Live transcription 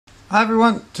Hi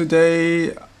everyone,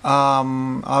 today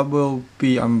I will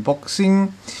be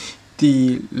unboxing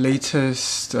the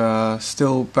latest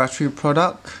Stihl battery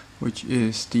product, which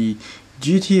is the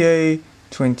GTA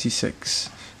 26.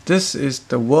 This is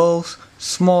the world's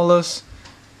smallest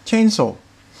chainsaw.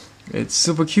 It's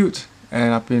super cute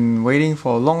and I've been waiting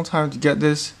for a long time to get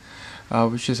this,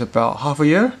 which is about half a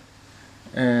year,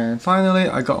 and finally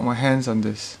I got my hands on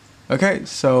this. Okay,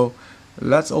 so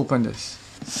let's open this.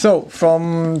 So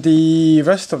from the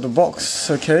rest of the box,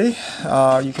 okay,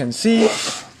 you can see it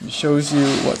shows you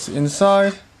what's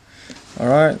inside.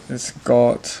 Alright, it's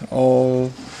got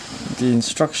all the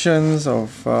instructions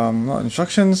of, not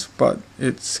instructions, but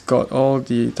it's got all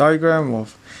the diagram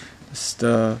of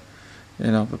the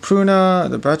pruner,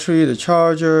 the battery, the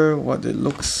charger, what it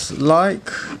looks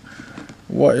like,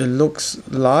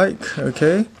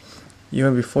 okay,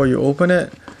 even before you open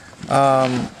it.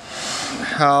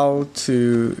 How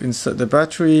to insert the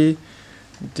battery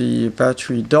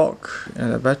dock,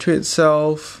 and the battery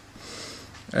itself,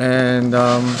 and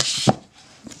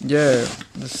yeah,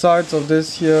 the sides of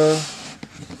this here,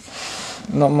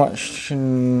 not much,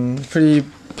 pretty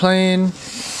plain.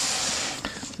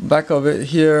 Back of it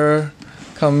here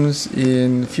comes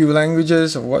in a few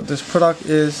languages of what this product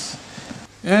is,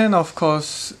 and of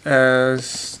course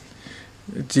as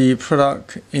the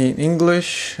product in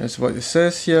English, as what it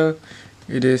says here,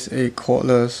 it is a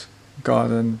cordless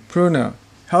garden pruner.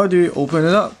 How do you open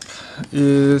it up?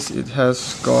 It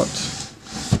has got,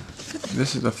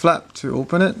 this is the flap to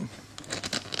open it.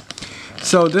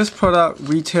 So this product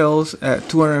retails at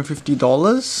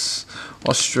 $250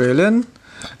 Australian.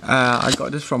 I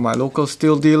got this from my local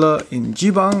Stihl dealer in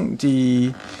Geebung.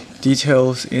 The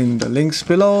details in the links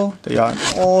below. They are an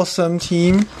awesome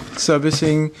team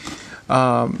servicing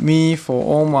me for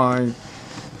all my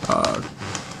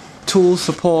tool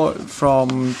support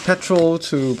from petrol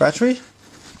to battery.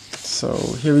 So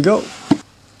here we go.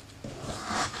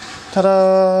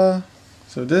 Ta-da!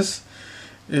 So this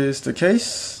is the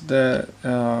case that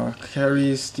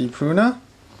carries the pruner.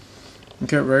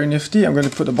 Okay, very nifty. I'm going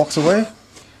to put the box away.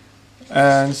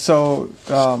 And so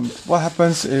what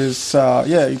happens is,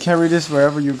 yeah, you carry this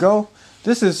wherever you go.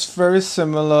 This is very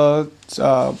similar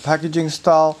packaging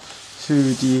style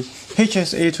to the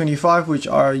HSA25, which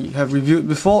I have reviewed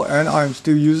before and I'm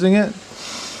still using it.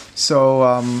 So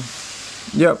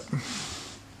yep,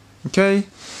 okay,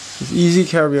 it's easy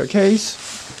carrier case.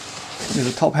 There's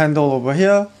a top handle over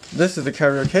here. This is the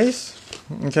carrier case.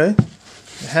 Okay,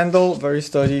 the handle very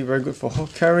sturdy, very good for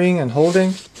carrying and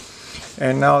holding.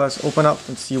 And now let's open up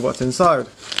and see what's inside.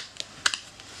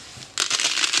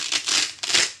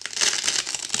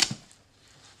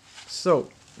 So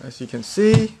as you can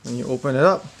see, when you open it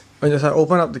up, when I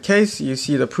open up the case, you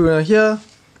see the pruner here,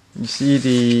 you see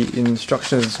the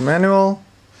instructions manual.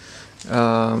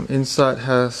 Inside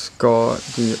has got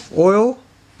the oil,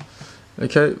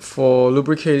 okay, for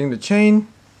lubricating the chain.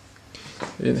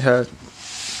 It has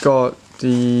got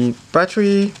the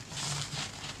battery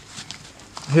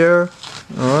here,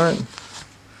 alright,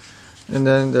 and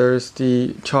then there's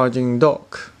the charging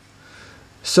dock.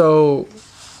 So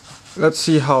let's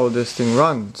see how this thing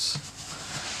runs.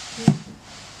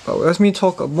 But let me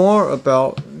talk more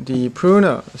about the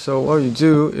pruner. So what you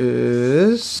do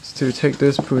is to take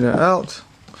this pruner out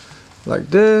like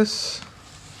this,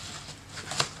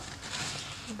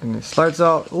 and it slides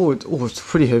out. Oh, it's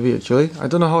pretty heavy actually. I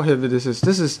don't know how heavy this is.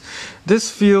 This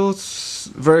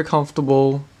feels very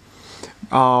comfortable.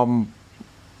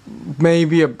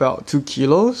 Maybe about 2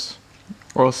 kilos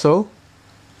or so.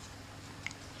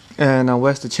 And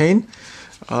where's the chain?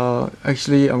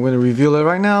 Actually, I'm going to reveal it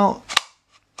right now.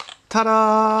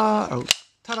 Ta-da! Oh,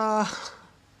 ta-da!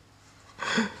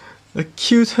 The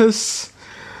cutest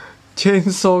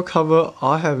chainsaw cover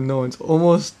I have known. It's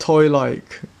almost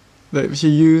toy-like, that you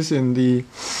use in the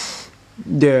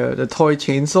toy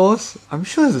chainsaws. I'm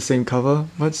sure it's the same cover,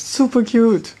 but it's super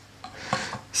cute.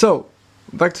 So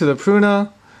back to the pruner.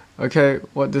 Okay,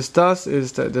 what this does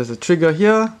is that there's a trigger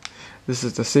here. This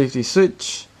is the safety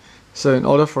switch. So in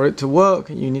order for it to work,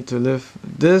 you need to lift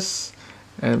this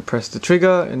and press the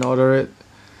trigger in order it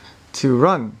to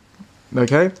run.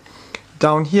 Okay,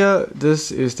 down here,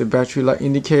 this is the battery light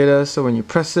indicator. So when you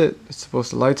press it, it's supposed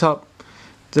to light up.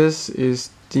 This is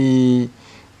the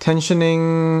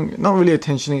tensioning, not really a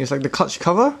tensioning, it's like the clutch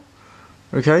cover.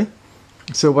 Okay,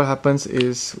 so what happens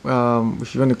is,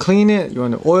 if you want to clean it, you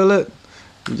want to oil it,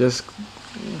 you just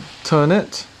turn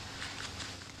it,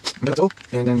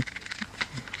 and then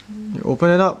you open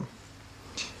it up,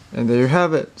 and there you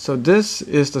have it. So this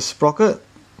is the sprocket.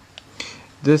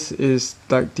 This is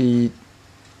like the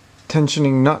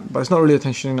tensioning nut, but it's not really a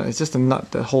tensioning nut, it's just a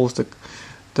nut that holds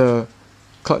the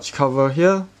clutch cover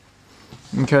here.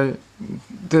 Okay,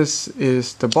 this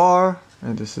is the bar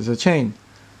and this is a chain.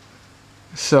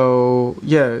 So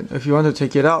yeah, if you want to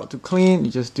take it out to clean,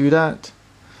 you just do that.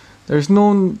 There's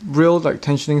no real like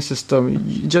tensioning system,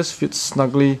 it just fits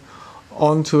snugly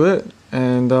onto it.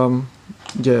 And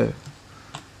yeah, you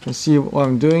can see what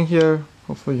I'm doing here.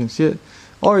 Hopefully you can see it.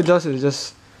 All it does is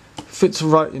just fits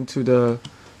right into the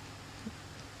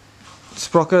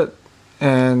sprocket,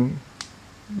 and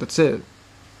that's it.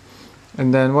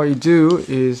 And then what you do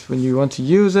is when you want to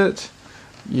use it,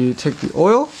 you take the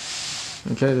oil.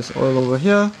 Okay, there's oil over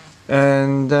here,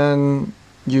 and then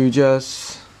you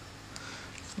just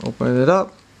open it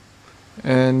up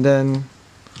and then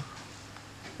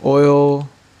oil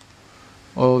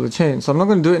the chain. So I'm not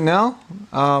going to do it now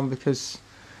because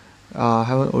I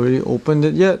haven't already opened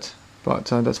it yet, but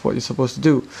that's what you're supposed to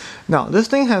do. Now this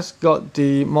thing has got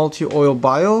the multi-oil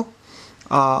bio.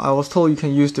 I was told you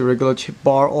can use the regular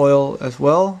bar oil as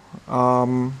well.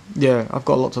 Yeah, I've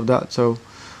got lots of that, so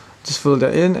just fill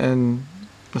that in and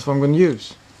that's what I'm going to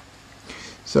use.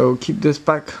 So keep this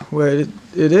back where it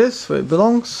is, where it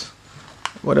belongs.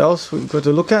 What else we've got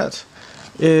to look at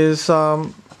is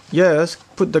yeah, let's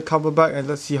put the cover back and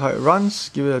let's see how it runs,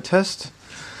 give it a test,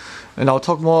 and I'll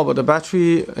talk more about the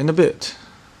battery in a bit.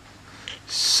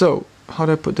 So how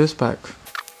do I put this back?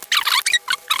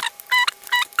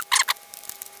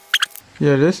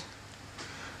 Here it is.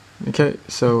 Okay,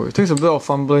 so it takes a bit of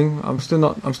fumbling. I'm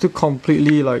still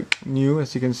completely like new,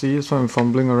 as you can see. That's why I'm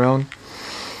fumbling around,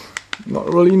 not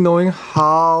really knowing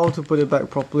how to put it back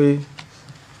properly.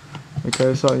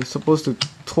 Okay, so you're supposed to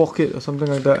torque it or something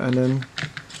like that and then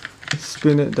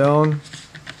spin it down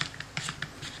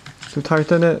to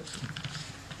tighten it.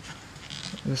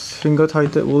 This finger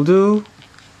tighten will do.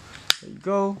 There you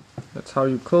go. That's how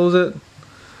you close it.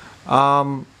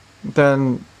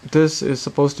 Then this is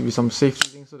supposed to be some safety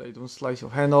thing so that you don't slice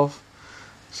your hand off.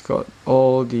 It's got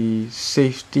all the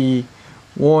safety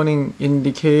warning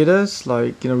indicators,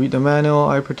 like, you know, read the manual,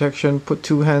 eye protection, put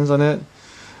 2 hands on it.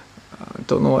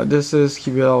 Don't know what this is,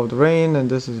 keep it out of the rain,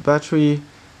 and this is battery.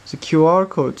 It's a QR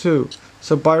code too.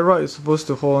 So by right, it's supposed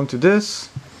to hold on to this,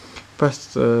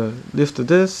 press the lift of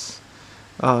this,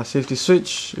 safety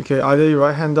switch. Okay, either you're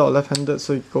right-handed or left-handed,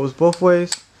 so it goes both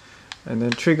ways. And then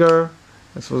trigger.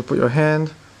 You're supposed to put your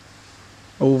hand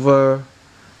over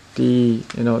the,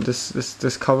 you know,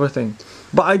 this cover thing.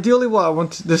 But ideally what I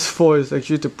want this for is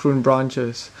actually to prune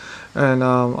branches, and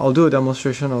I'll do a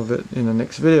demonstration of it in the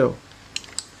next video.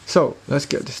 So let's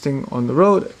get this thing on the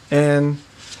road. And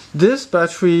this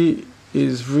battery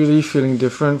is really feeling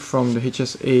different from the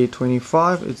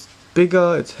HSA25. It's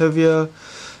bigger, it's heavier,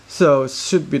 so it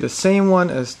should be the same one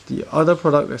as the other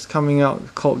product that's coming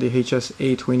out called the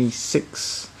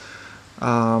HSA26.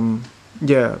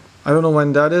 Yeah, I don't know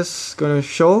when that is going to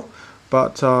show,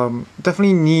 but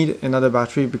definitely need another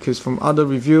battery, because from other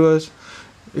reviewers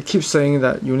it keeps saying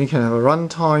that you only can have a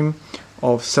runtime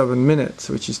of 7 minutes,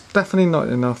 which is definitely not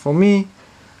enough for me.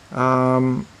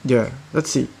 Yeah, let's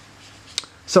see.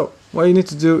 So what you need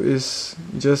to do is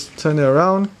just turn it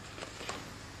around,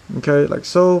 okay, like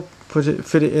so,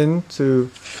 fit it into,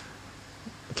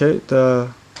 okay, the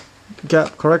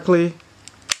gap correctly,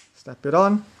 snap it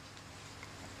on,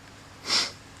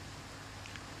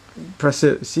 press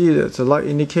it, see it's a light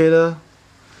indicator,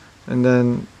 and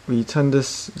then we turn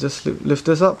this, just lift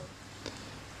this up.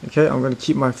 Okay, I'm going to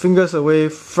keep my fingers away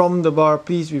from the bar.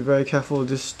 Please be very careful,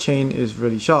 this chain is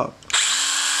really sharp.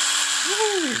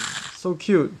 Woo, so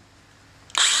cute.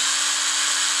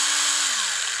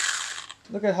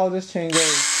 Look at how this chain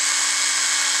goes.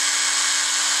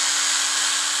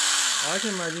 I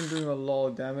can imagine doing a lot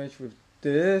of damage with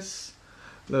this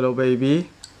little baby.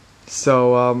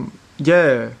 So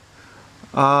yeah,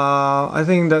 I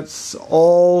think that's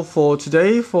all for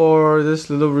today for this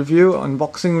little review,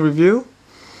 unboxing review.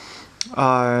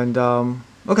 And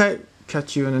okay,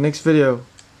 catch you in the next video.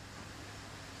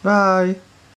 Bye.